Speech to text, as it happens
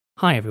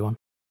Hi everyone,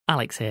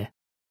 Alex here.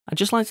 I'd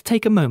just like to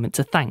take a moment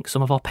to thank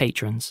some of our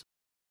patrons.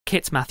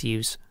 Kit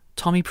Matthews,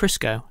 Tommy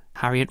Prisco,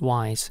 Harriet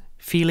Wise,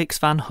 Felix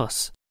Van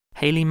Huss,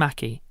 Hayley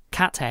Mackey,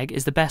 Cat Egg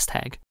is the best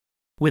egg,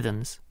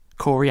 Withens,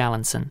 Corey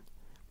Allenson,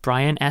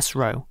 Brian S.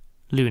 Rowe,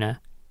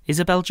 Luna,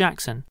 Isabel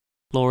Jackson,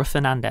 Laura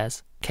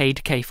Fernandez,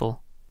 Cade Kafel,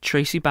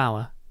 Tracy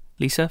Bauer,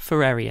 Lisa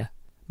Ferreria,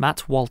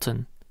 Matt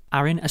Walton,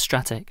 Aaron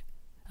Estratic,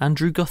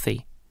 Andrew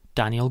Guthie,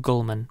 Daniel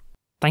Gullman.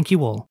 Thank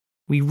you all.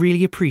 We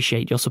really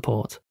appreciate your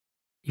support.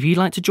 If you'd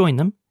like to join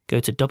them, go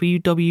to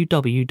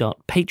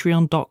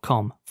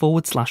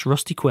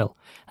www.patreon.com/rustyquill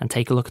and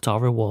take a look at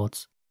our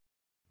rewards.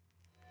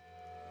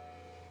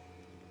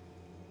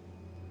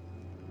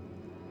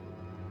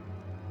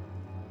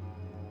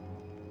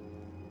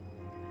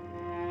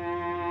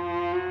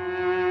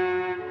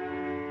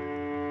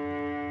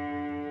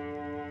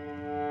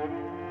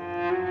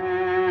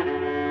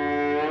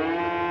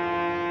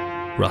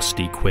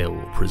 Rusty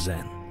Quill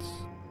presents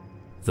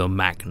the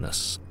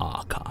Magnus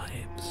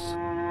Archives.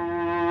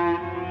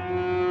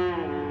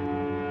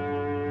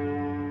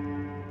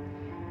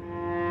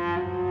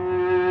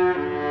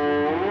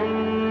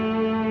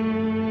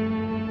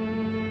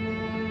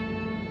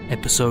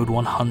 Episode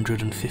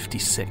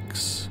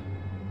 156.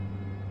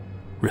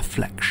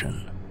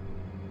 Reflection.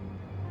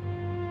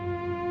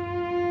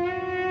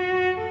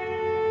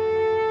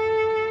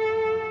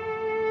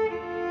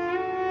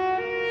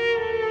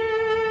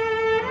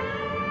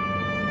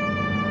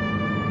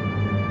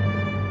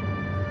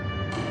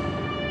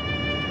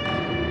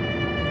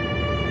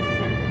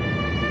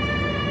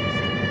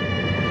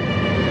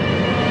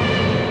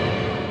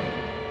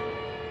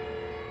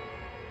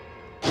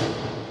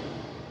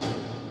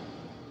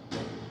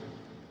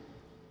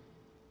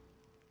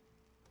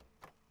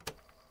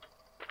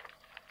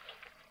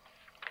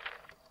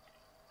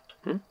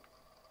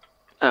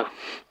 Oh,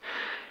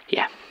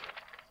 yeah.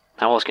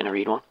 I was going to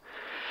read one.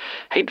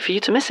 Hate for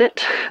you to miss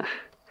it.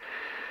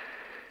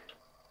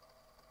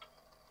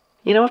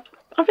 You know,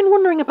 I've been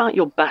wondering about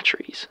your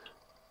batteries.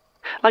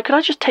 Like, could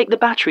I just take the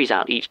batteries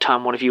out each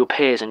time one of you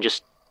appears and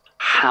just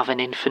have an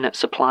infinite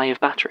supply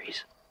of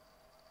batteries?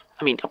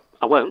 I mean,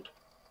 I won't.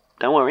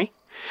 Don't worry.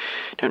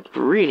 Don't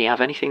really have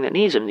anything that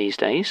needs them these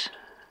days.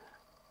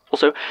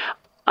 Also,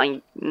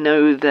 I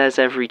know there's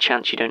every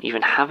chance you don't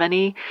even have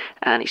any,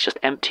 and it's just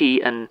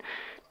empty and...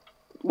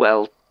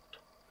 well,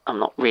 I'm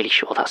not really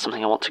sure that's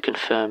something I want to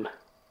confirm.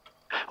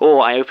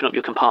 Or I open up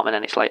your compartment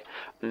and it's like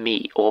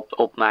meat or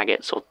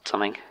maggots or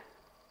something.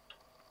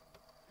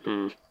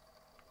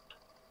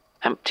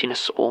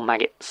 Emptiness or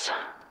maggots.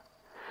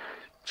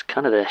 It's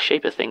kind of the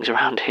shape of things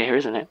around here,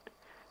 isn't it?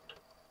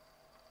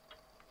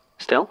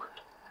 Still,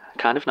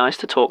 kind of nice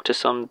to talk to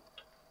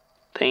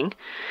something.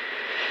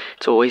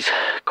 It's always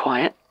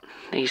quiet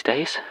these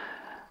days.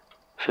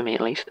 For me,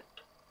 at least.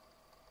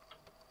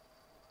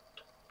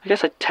 I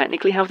guess I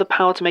technically have the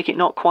power to make it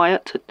not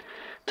quiet,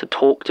 to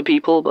talk to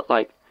people, but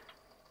like,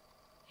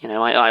 you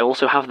know, I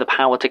also have the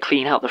power to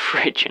clean out the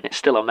fridge and it's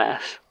still a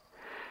mess.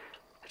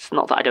 It's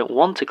not that I don't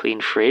want to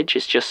clean fridge,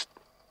 it's just,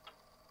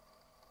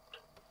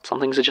 some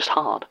things are just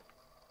hard.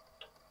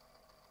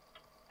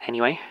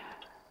 Anyway,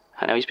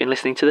 I know he's been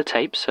listening to the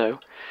tape, so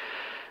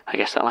I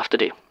guess that'll have to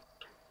do.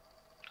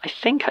 I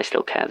think I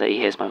still care that he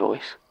hears my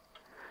voice.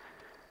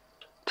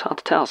 It's hard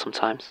to tell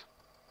sometimes.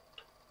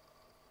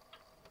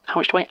 How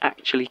much do I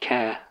actually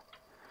care?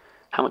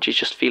 How much is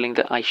just feeling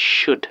that I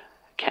should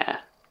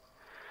care?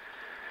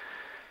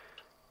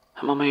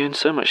 I'm on my own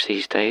so much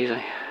these days,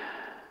 I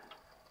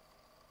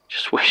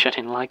just wish I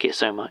didn't like it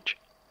so much.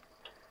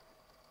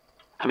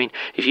 I mean,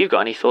 if you've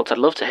got any thoughts, I'd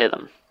love to hear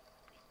them.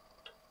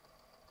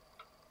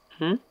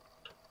 No.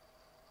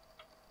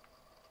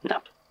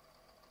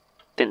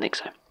 Didn't think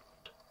so.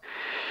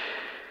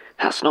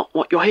 That's not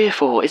what you're here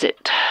for, is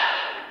it?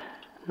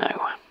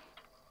 No.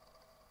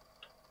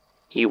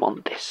 You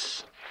want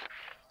this.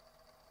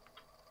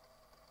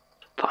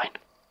 Fine.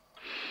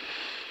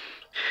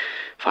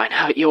 Fine,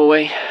 have it your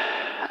way,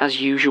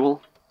 as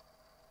usual.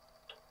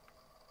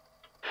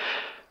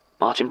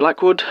 Martin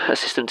Blackwood,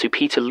 assistant to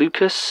Peter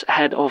Lukas,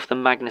 head of the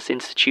Magnus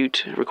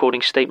Institute,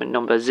 recording statement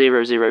number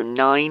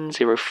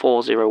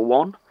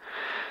 0090401.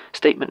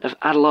 Statement of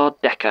Adelard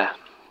Dekker,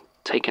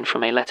 taken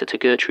from a letter to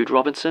Gertrude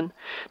Robinson,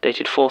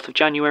 dated 4th of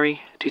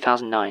January,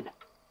 2009.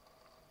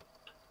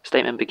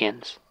 Statement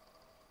begins.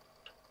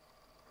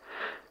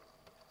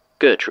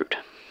 Gertrude,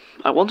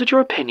 I wanted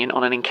your opinion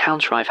on an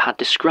encounter I've had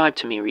described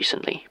to me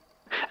recently,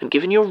 and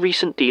given your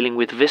recent dealing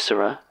with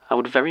Viscera, I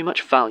would very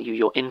much value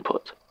your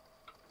input.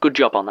 Good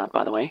job on that,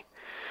 by the way.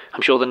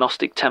 I'm sure the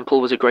Gnostic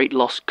Temple was a great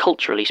loss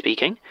culturally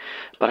speaking,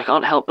 but I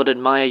can't help but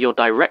admire your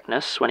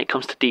directness when it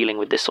comes to dealing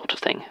with this sort of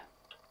thing.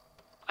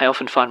 I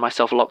often find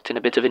myself locked in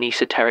a bit of an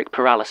esoteric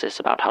paralysis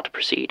about how to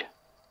proceed.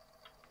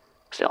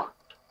 Still,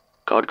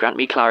 God grant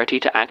me clarity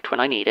to act when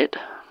I need it.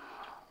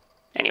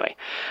 Anyway,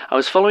 I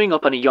was following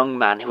up on a young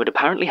man who had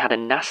apparently had a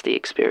nasty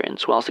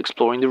experience whilst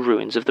exploring the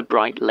ruins of the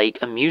Bright Lake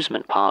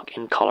Amusement Park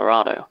in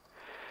Colorado.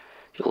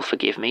 You'll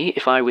forgive me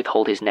if I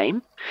withhold his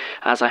name,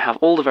 as I have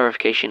all the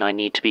verification I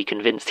need to be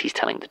convinced he's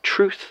telling the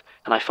truth,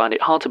 and I find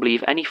it hard to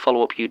believe any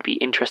follow-up you'd be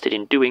interested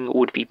in doing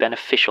would be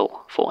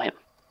beneficial for him.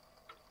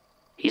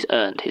 He's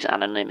earned his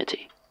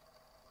anonymity.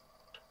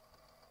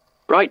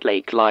 Bright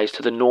Lake lies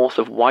to the north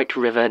of White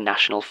River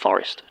National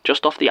Forest,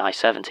 just off the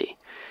I-70.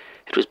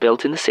 It was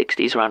built in the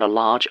 60s around a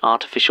large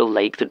artificial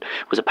lake that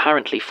was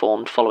apparently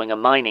formed following a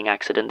mining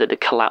accident that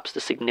had collapsed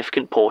a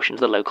significant portion of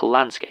the local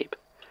landscape.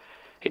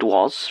 It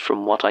was,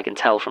 from what I can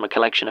tell from a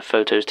collection of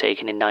photos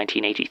taken in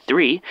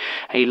 1983,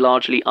 a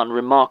largely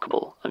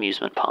unremarkable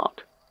amusement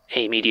park.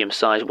 A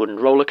medium-sized wooden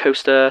roller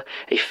coaster,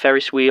 a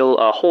Ferris wheel,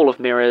 a hall of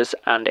mirrors,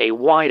 and a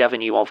wide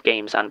avenue of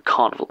games and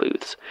carnival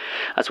booths,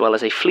 as well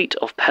as a fleet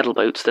of pedal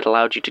boats that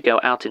allowed you to go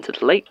out into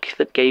the lake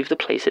that gave the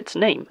place its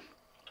name.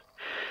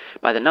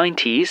 By the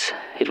 90s,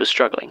 it was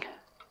struggling.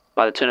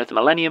 By the turn of the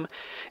millennium,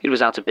 it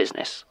was out of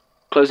business,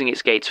 closing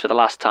its gates for the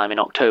last time in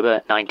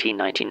October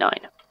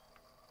 1999.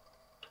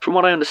 From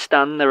what I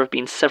understand, there have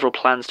been several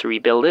plans to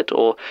rebuild it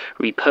or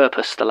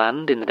repurpose the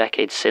land in the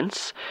decades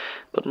since,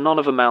 but none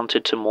have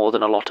amounted to more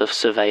than a lot of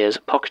surveyors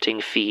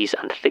pocketing fees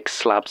and thick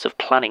slabs of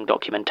planning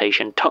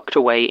documentation tucked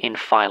away in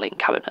filing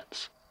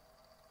cabinets.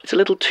 It's a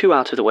little too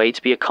out of the way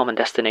to be a common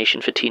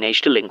destination for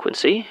teenage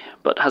delinquency,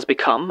 but has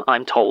become,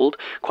 I'm told,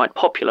 quite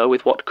popular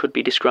with what could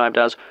be described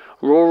as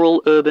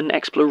rural-urban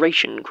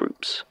exploration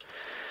groups.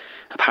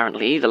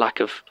 Apparently, the lack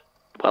of,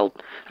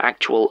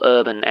 actual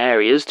urban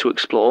areas to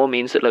explore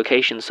means that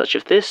locations such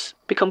as this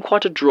become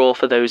quite a draw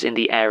for those in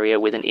the area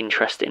with an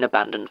interest in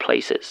abandoned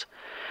places.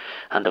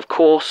 And of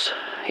course,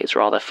 its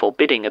rather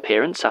forbidding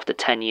appearance after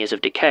 10 years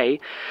of decay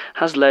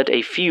has led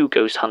a few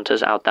ghost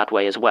hunters out that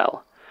way as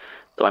well,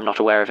 though I'm not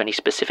aware of any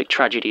specific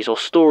tragedies or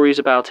stories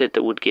about it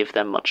that would give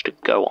them much to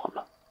go on.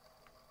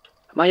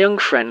 My young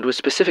friend was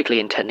specifically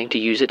intending to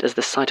use it as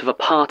the site of a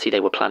party they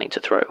were planning to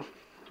throw.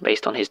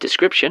 Based on his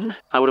description,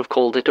 I would have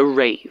called it a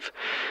rave,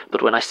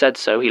 but when I said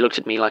so, he looked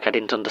at me like I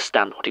didn't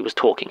understand what he was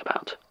talking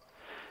about.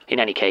 In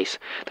any case,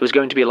 there was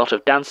going to be a lot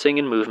of dancing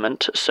and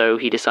movement, so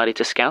he decided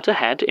to scout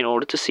ahead in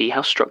order to see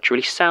how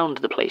structurally sound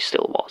the place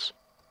still was.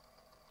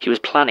 He was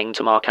planning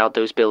to mark out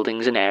those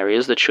buildings and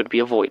areas that should be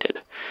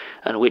avoided,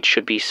 and which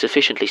should be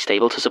sufficiently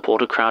stable to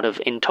support a crowd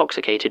of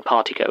intoxicated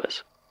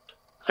partygoers.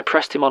 I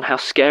pressed him on how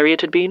scary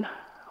it had been,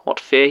 what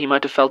fear he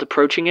might have felt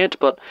approaching it,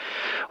 but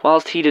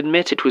whilst he'd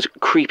admit it was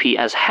creepy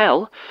as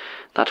hell,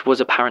 that was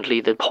apparently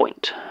the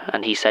point,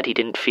 and he said he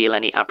didn't feel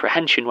any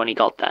apprehension when he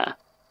got there.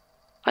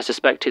 I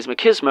suspect his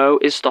machismo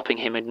is stopping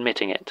him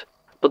admitting it,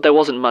 but there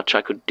wasn't much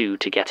I could do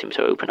to get him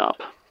to open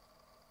up.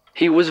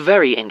 He was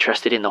very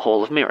interested in the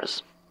Hall of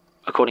Mirrors.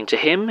 According to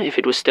him, if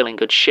it was still in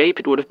good shape,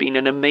 it would have been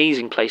an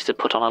amazing place to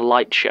put on a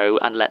light show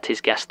and let his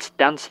guests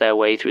dance their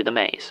way through the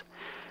maze.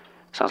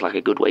 Sounds like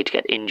a good way to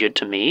get injured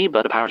to me,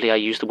 but apparently I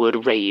used the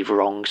word rave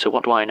wrong, so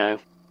what do I know?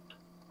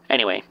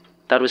 Anyway,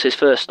 that was his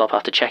first stop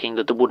after checking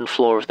that the wooden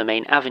floor of the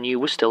main avenue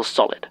was still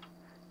solid,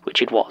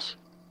 which it was,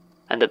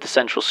 and that the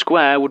central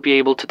square would be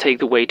able to take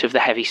the weight of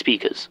the heavy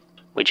speakers,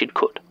 which it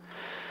could.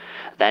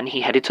 Then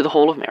he headed to the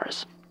Hall of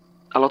Mirrors.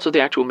 A lot of the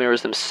actual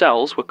mirrors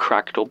themselves were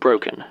cracked or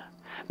broken,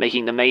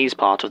 making the maze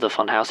part of the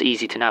funhouse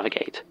easy to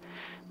navigate,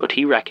 but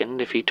he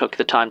reckoned if he took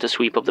the time to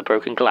sweep up the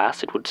broken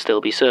glass it would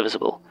still be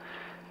serviceable.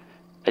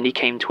 Then he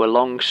came to a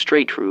long,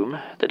 straight room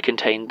that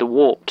contained the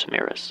warped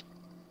mirrors.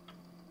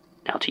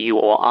 Now to you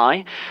or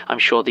I, I'm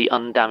sure the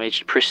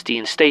undamaged,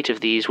 pristine state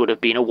of these would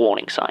have been a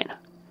warning sign.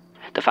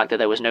 The fact that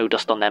there was no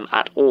dust on them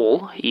at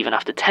all, even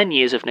after 10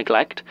 years of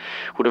neglect,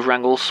 would have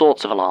rang all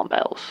sorts of alarm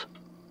bells.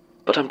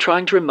 But I'm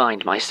trying to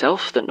remind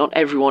myself that not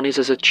everyone is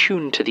as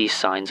attuned to these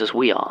signs as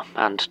we are,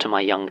 and to my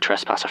young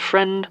trespasser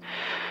friend,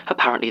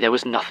 apparently there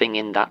was nothing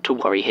in that to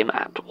worry him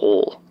at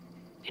all.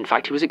 In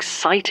fact, he was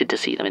excited to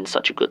see them in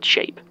such a good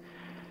shape.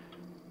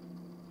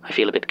 I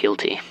feel a bit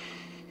guilty.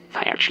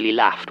 I actually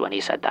laughed when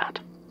he said that.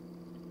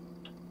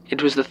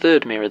 It was the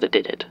third mirror that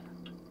did it.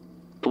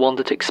 The one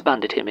that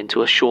expanded him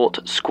into a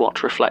short,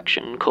 squat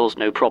reflection caused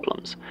no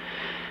problems.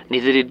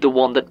 Neither did the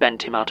one that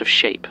bent him out of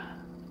shape.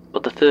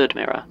 But the third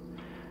mirror,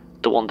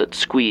 the one that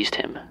squeezed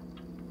him,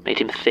 made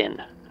him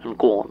thin and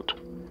gaunt.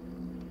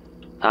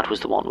 That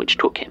was the one which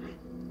took him.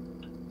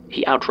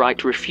 He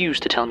outright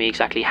refused to tell me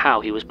exactly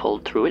how he was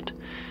pulled through it,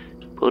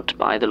 but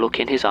by the look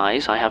in his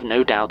eyes I have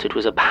no doubt it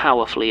was a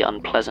powerfully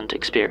unpleasant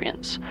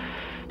experience,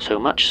 so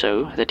much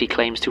so that he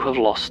claims to have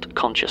lost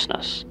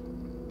consciousness.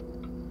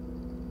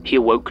 He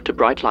awoke to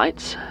bright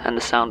lights and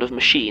the sound of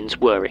machines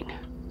whirring,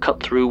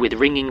 cut through with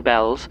ringing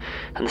bells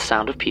and the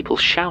sound of people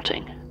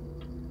shouting.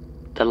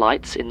 The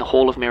lights in the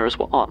Hall of Mirrors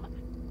were on,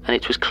 and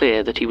it was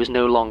clear that he was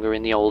no longer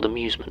in the old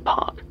amusement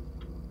park.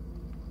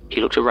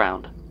 He looked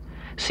around,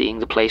 seeing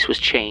the place was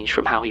changed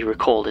from how he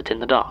recalled it in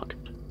the dark.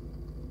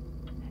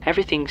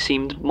 Everything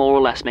seemed more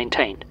or less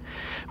maintained,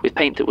 with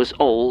paint that was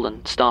old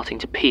and starting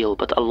to peel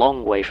but a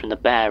long way from the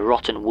bare,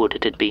 rotten wood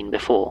it had been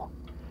before.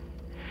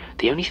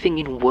 The only thing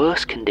in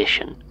worse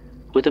condition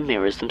were the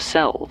mirrors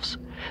themselves,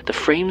 the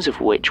frames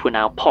of which were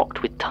now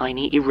pocked with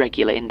tiny,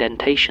 irregular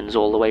indentations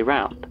all the way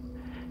round.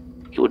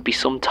 It would be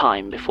some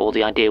time before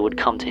the idea would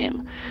come to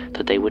him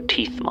that they were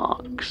teeth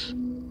marks.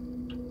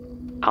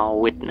 Our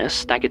witness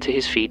staggered to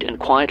his feet and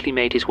quietly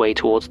made his way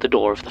towards the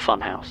door of the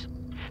funhouse,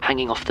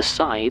 hanging off the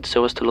side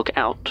so as to look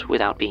out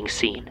without being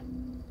seen.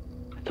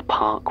 The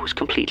park was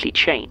completely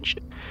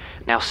changed,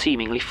 now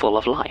seemingly full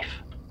of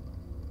life.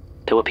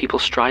 There were people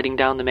striding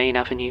down the main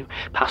avenue,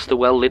 past the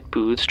well-lit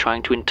booths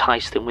trying to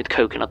entice them with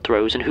coconut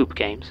throws and hoop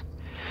games.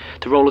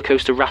 The roller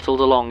coaster rattled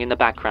along in the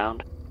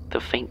background,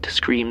 the faint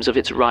screams of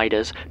its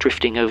riders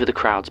drifting over the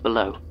crowds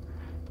below.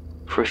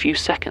 For a few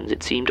seconds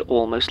it seemed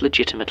almost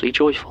legitimately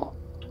joyful.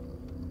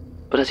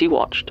 But as he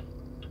watched,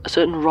 a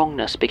certain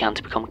wrongness began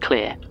to become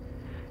clear.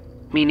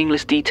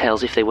 Meaningless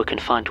details if they were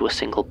confined to a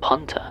single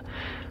punter,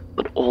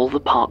 but all the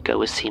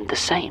park-goers seemed the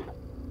same.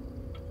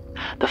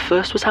 The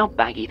first was how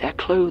baggy their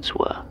clothes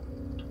were.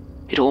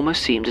 It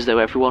almost seemed as though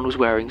everyone was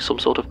wearing some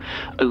sort of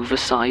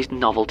oversized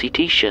novelty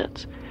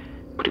t-shirts,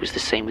 but it was the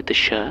same with the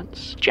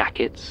shirts,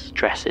 jackets,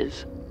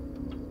 dresses,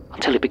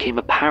 until it became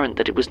apparent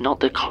that it was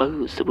not the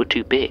clothes that were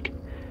too big,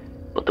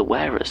 but the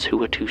wearers who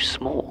were too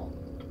small.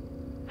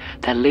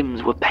 Their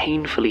limbs were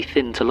painfully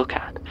thin to look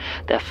at,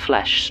 their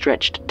flesh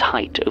stretched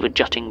tight over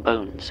jutting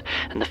bones,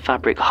 and the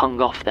fabric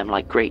hung off them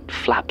like great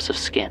flaps of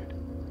skin.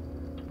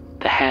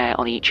 The hair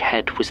on each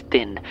head was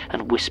thin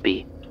and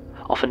wispy,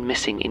 often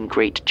missing in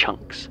great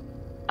chunks,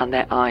 and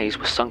their eyes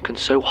were sunken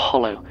so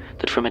hollow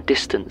that from a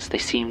distance they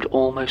seemed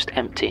almost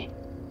empty.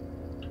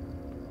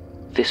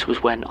 This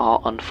was when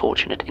our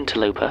unfortunate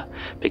interloper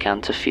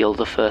began to feel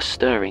the first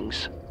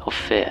stirrings of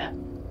fear.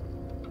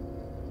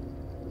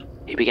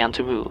 He began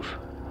to move,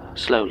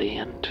 slowly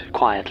and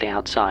quietly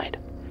outside,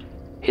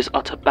 his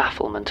utter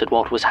bafflement at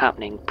what was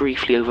happening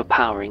briefly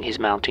overpowering his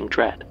mounting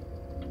dread.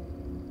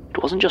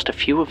 It wasn't just a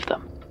few of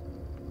them.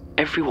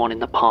 Everyone in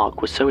the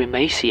park was so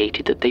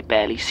emaciated that they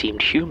barely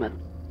seemed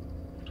human.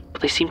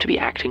 But they seemed to be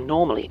acting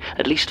normally,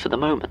 at least for the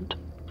moment.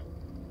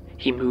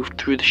 He moved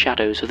through the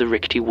shadows of the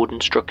rickety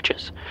wooden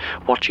structures,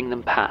 watching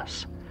them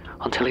pass,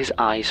 until his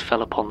eyes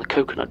fell upon the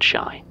coconut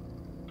shy.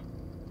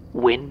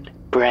 Win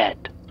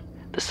bread,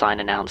 the sign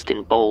announced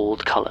in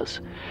bold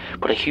colours,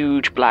 but a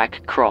huge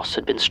black cross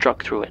had been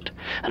struck through it,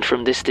 and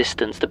from this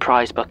distance the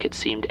prize bucket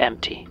seemed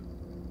empty.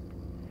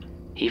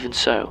 Even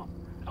so,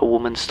 a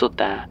woman stood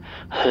there,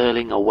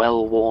 hurling a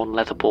well-worn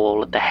leather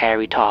ball at the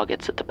hairy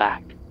targets at the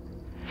back.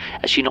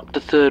 As she knocked the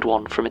third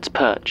one from its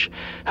perch,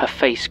 her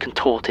face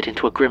contorted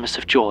into a grimace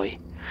of joy,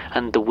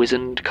 and the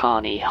wizened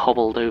carny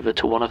hobbled over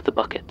to one of the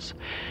buckets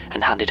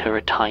and handed her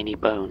a tiny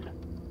bone.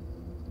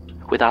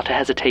 Without a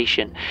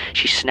hesitation,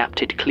 she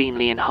snapped it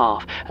cleanly in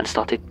half and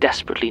started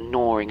desperately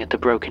gnawing at the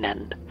broken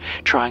end,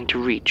 trying to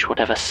reach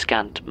whatever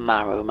scant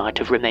marrow might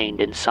have remained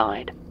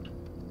inside.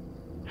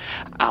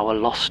 Our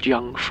lost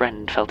young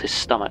friend felt his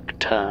stomach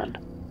turn.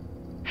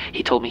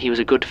 He told me he was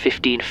a good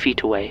 15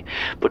 feet away,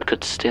 but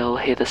could still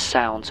hear the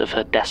sounds of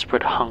her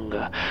desperate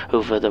hunger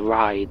over the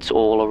rides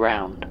all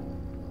around.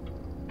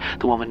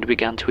 The woman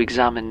began to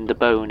examine the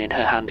bone in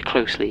her hand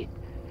closely,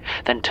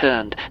 then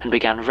turned and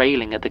began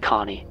railing at the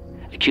carny,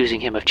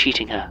 accusing him of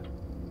cheating her,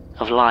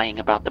 of lying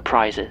about the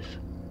prizes.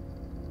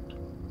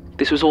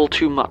 This was all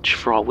too much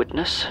for our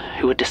witness,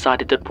 who had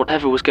decided that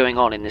whatever was going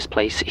on in this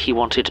place, he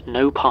wanted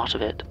no part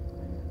of it.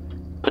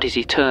 But as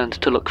he turned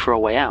to look for a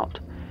way out,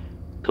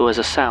 there was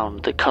a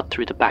sound that cut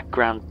through the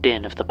background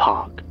din of the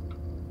park.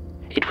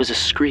 It was a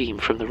scream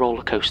from the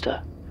roller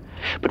coaster,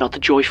 but not the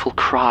joyful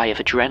cry of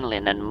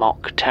adrenaline and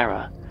mock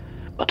terror,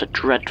 but a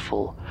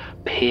dreadful,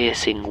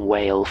 piercing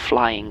wail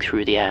flying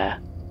through the air.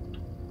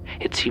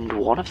 It seemed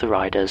one of the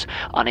riders,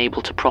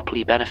 unable to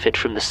properly benefit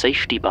from the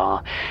safety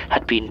bar,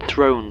 had been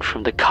thrown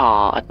from the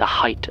car at the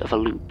height of a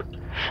loop,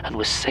 and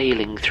was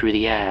sailing through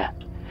the air,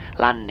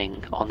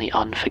 landing on the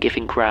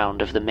unforgiving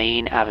ground of the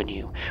main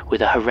avenue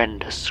with a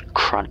horrendous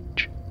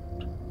crunch.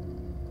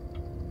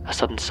 A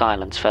sudden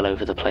silence fell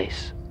over the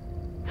place.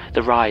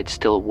 The ride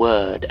still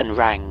whirred and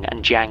rang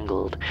and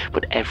jangled,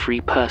 but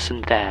every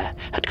person there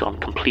had gone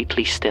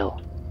completely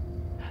still,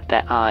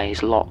 their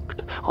eyes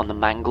locked on the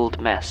mangled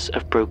mess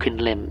of broken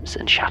limbs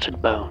and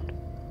shattered bone.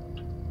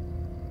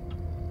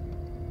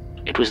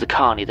 It was the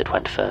carny that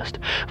went first,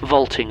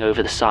 vaulting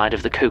over the side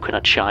of the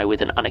coconut shy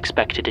with an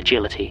unexpected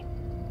agility.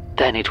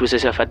 Then it was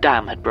as if a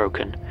dam had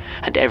broken,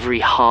 and every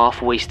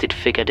half-wasted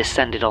figure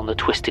descended on the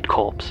twisted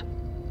corpse.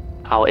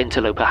 Our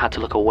interloper had to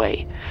look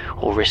away,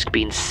 or risk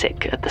being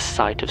sick at the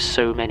sight of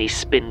so many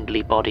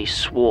spindly bodies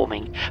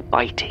swarming,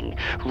 biting,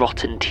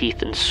 rotten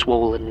teeth and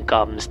swollen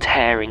gums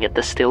tearing at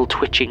the still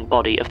twitching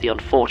body of the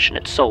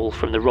unfortunate soul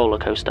from the roller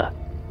coaster.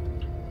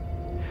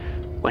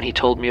 When he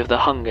told me of the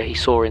hunger he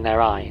saw in their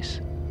eyes,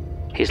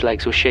 his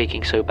legs were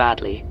shaking so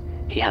badly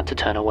he had to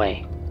turn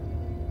away.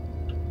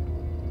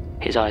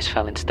 His eyes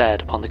fell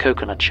instead upon the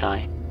coconut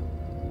shy,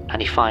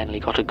 and he finally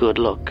got a good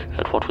look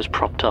at what was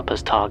propped up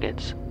as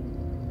targets.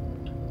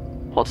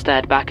 What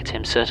stared back at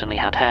him certainly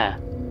had hair,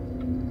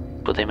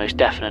 but they most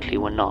definitely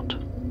were not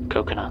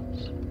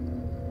coconuts.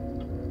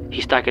 He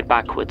staggered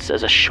backwards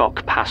as a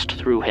shock passed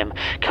through him,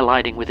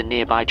 colliding with a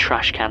nearby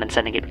trash can and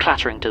sending it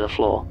clattering to the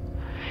floor.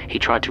 He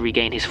tried to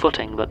regain his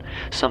footing, but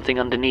something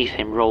underneath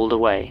him rolled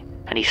away,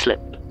 and he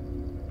slipped,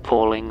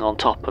 falling on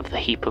top of the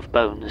heap of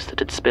bones that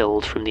had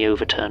spilled from the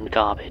overturned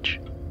garbage.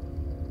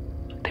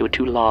 They were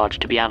too large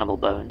to be animal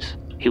bones,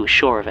 he was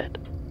sure of it,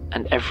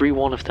 and every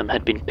one of them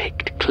had been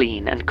picked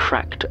clean and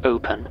cracked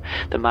open,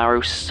 the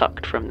marrow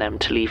sucked from them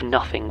to leave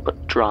nothing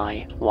but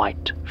dry,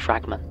 white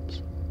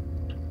fragments.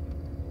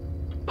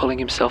 Pulling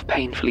himself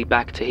painfully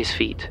back to his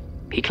feet,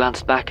 he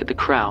glanced back at the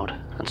crowd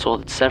and saw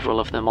that several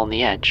of them on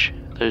the edge,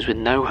 those with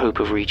no hope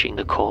of reaching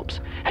the corpse,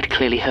 had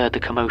clearly heard the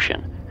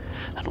commotion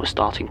and were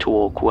starting to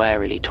walk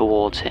warily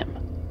towards him.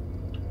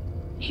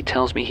 He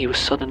tells me he was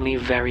suddenly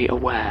very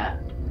aware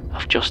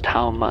of just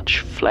how much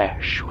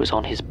flesh was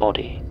on his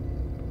body.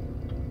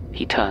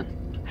 He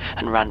turned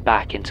and ran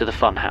back into the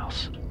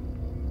funhouse.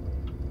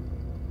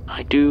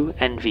 I do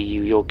envy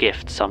you your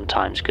gift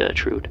sometimes,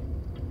 Gertrude.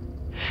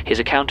 His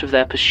account of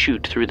their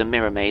pursuit through the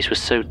mirror maze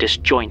was so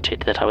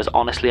disjointed that I was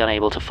honestly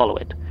unable to follow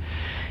it,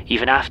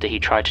 even after he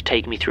tried to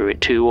take me through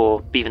it 2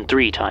 or even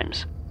 3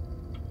 times.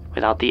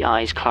 Without the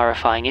eye's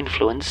clarifying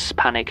influence,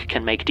 panic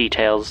can make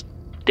details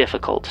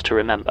difficult to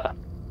remember.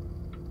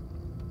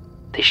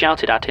 They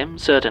shouted at him,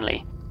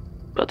 certainly,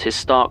 but his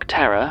stark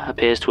terror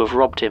appears to have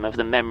robbed him of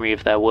the memory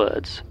of their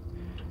words.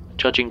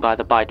 Judging by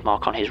the bite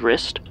mark on his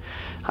wrist,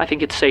 I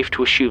think it's safe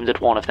to assume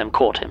that one of them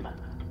caught him,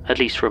 at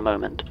least for a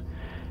moment,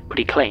 but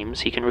he claims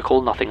he can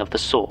recall nothing of the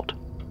sort.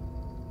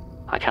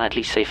 I can at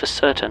least say for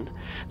certain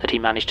that he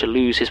managed to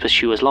lose his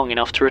pursuers long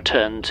enough to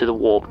return to the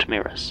warped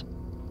mirrors.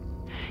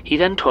 He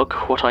then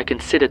took what I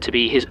consider to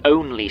be his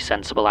only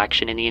sensible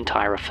action in the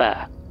entire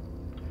affair.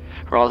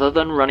 Rather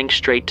than running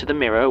straight to the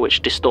mirror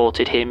which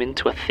distorted him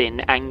into a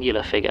thin,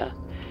 angular figure,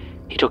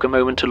 he took a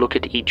moment to look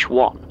at each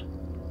one,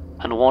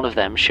 and one of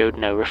them showed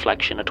no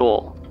reflection at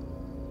all.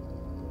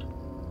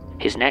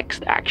 His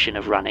next action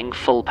of running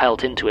full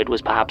pelt into it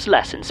was perhaps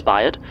less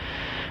inspired,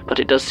 but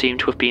it does seem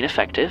to have been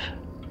effective,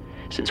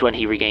 since when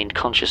he regained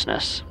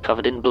consciousness,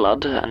 covered in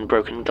blood and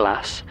broken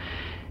glass,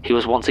 he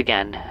was once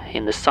again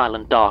in the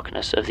silent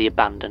darkness of the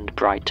abandoned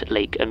Bright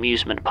Lake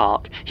amusement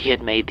park he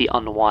had made the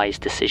unwise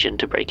decision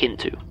to break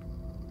into.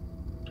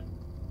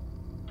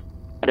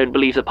 I don't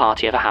believe the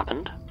party ever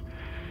happened,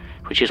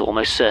 which is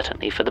almost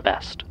certainly for the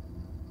best.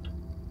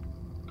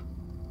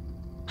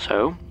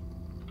 So,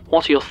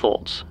 what are your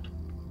thoughts?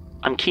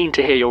 I'm keen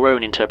to hear your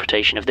own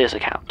interpretation of this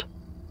account.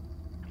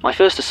 My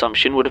first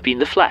assumption would have been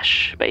the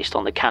flesh, based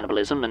on the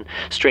cannibalism and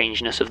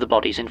strangeness of the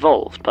bodies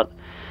involved, but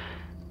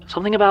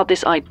something about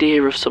this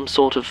idea of some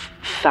sort of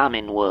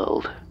famine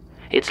world,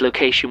 its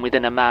location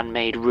within a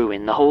man-made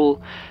ruin, the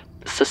whole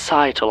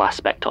societal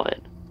aspect of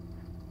it.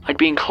 I'd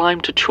be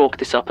inclined to chalk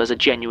this up as a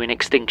genuine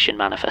extinction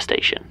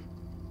manifestation.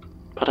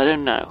 But I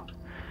don't know.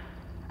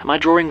 Am I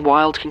drawing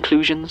wild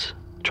conclusions,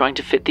 trying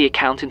to fit the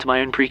account into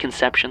my own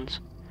preconceptions?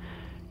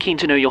 Keen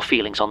to know your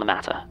feelings on the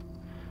matter.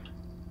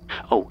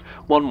 Oh,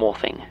 one more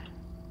thing.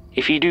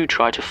 If you do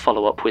try to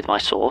follow up with my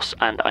source,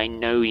 and I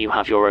know you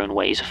have your own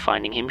ways of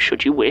finding him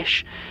should you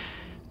wish,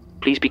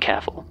 please be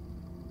careful.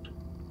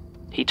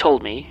 He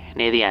told me,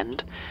 near the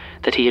end,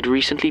 that he had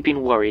recently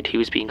been worried he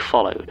was being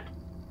followed.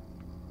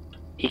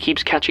 He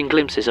keeps catching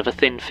glimpses of a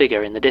thin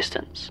figure in the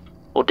distance,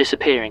 or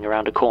disappearing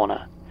around a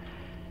corner,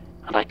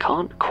 and I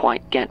can't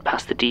quite get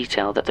past the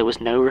detail that there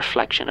was no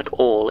reflection at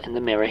all in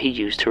the mirror he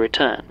used to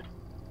return.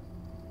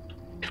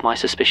 If my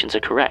suspicions are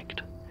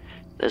correct,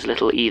 there's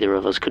little either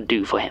of us could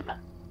do for him.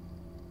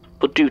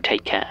 But do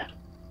take care,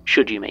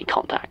 should you make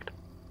contact.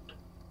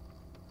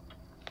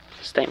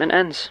 Statement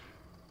ends.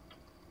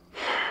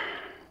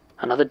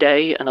 Another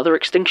day, another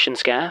extinction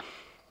scare.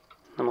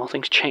 The more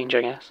things change,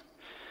 I guess.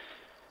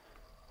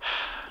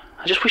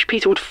 I just wish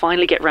Peter would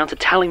finally get round to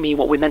telling me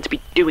what we're meant to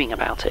be doing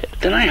about it.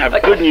 Then I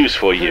have good news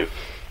for you.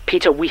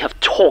 Peter, we have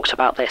talked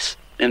about this.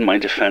 In my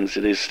defense,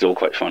 it is still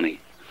quite funny.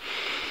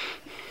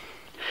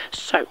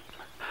 So,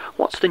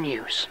 what's the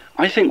news?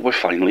 I think we're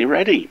finally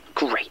ready.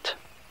 Great.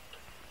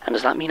 And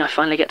does that mean I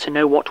finally get to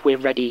know what we're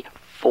ready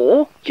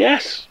for?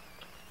 Yes.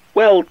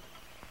 Well,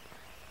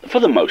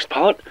 for the most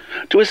part.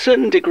 To a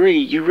certain degree,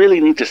 you really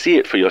need to see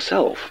it for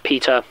yourself.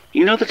 Peter.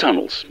 You know the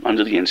tunnels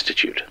under the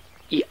Institute?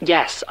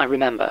 Yes, I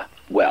remember.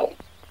 Well,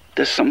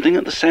 there's something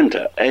at the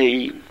centre,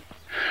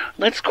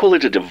 let's call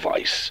it a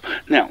device.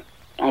 Now,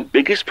 our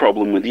biggest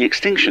problem with the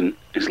extinction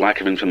is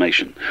lack of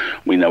information.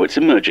 We know it's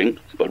emerging,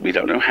 but we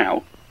don't know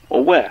how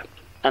or where.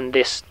 And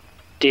this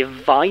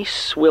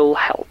device will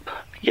help?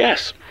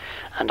 Yes.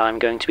 And I'm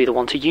going to be the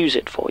one to use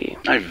it for you?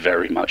 I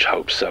very much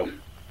hope so.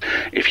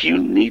 If you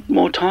need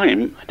more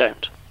time... I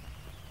don't.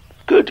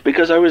 Good,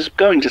 because I was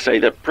going to say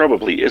there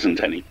probably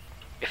isn't any.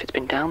 If it's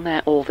been down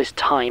there all this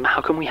time,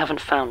 how come we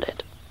haven't found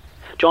it?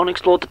 John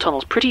explored the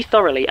tunnels pretty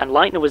thoroughly, and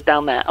Leitner was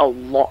down there a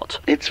lot.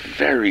 It's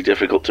very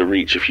difficult to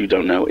reach if you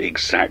don't know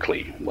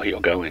exactly where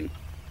you're going.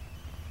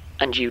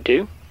 And you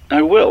do?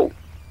 I will.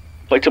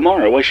 By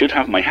tomorrow I should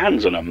have my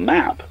hands on a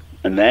map,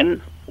 and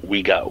then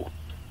we go.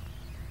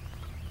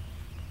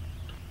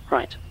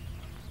 Right.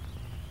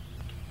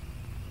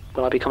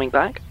 Will I be coming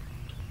back?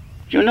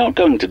 You're not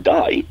going to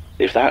die,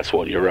 if that's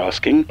what you're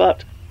asking,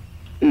 but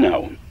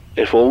no,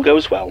 if all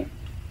goes well,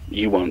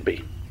 you won't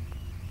be.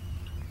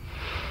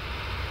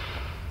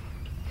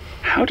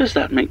 How does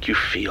that make you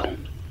feel?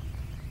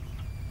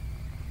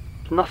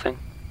 Nothing.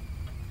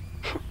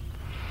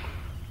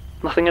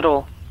 Nothing at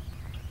all.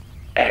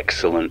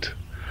 Excellent.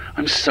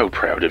 I'm so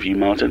proud of you,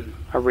 Martin.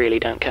 I really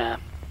don't care.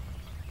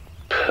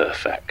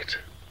 Perfect.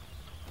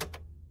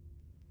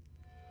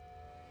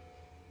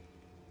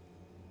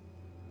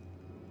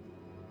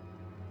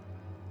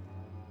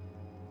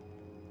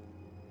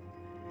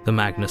 The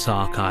Magnus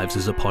Archives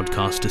is a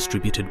podcast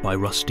distributed by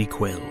Rusty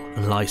Quill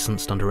and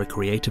licensed under a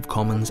Creative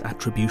Commons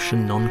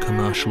Attribution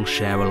Non-Commercial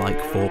Share-alike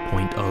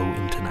 4.0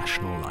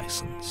 International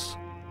License.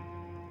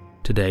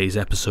 Today's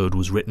episode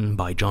was written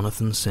by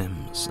Jonathan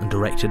Sims and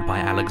directed by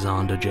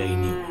Alexander J.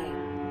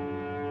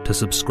 Newall. To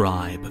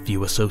subscribe,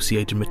 view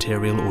associated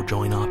material or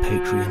join our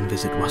Patreon,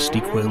 visit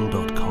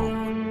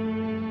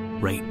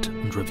rustyquill.com. Rate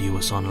and review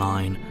us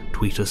online,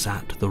 tweet us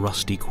at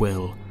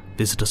 @TheRustyQuill,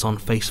 visit us on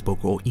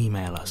Facebook or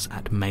email us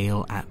at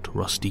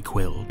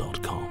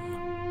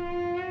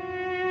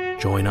mail@rustyquill.com.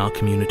 Join our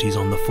communities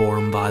on the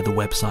forum via the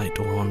website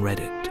or on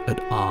Reddit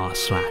at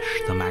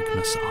r/the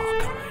Magnus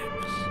Archives.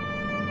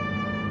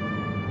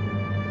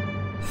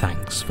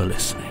 Thanks for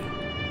listening.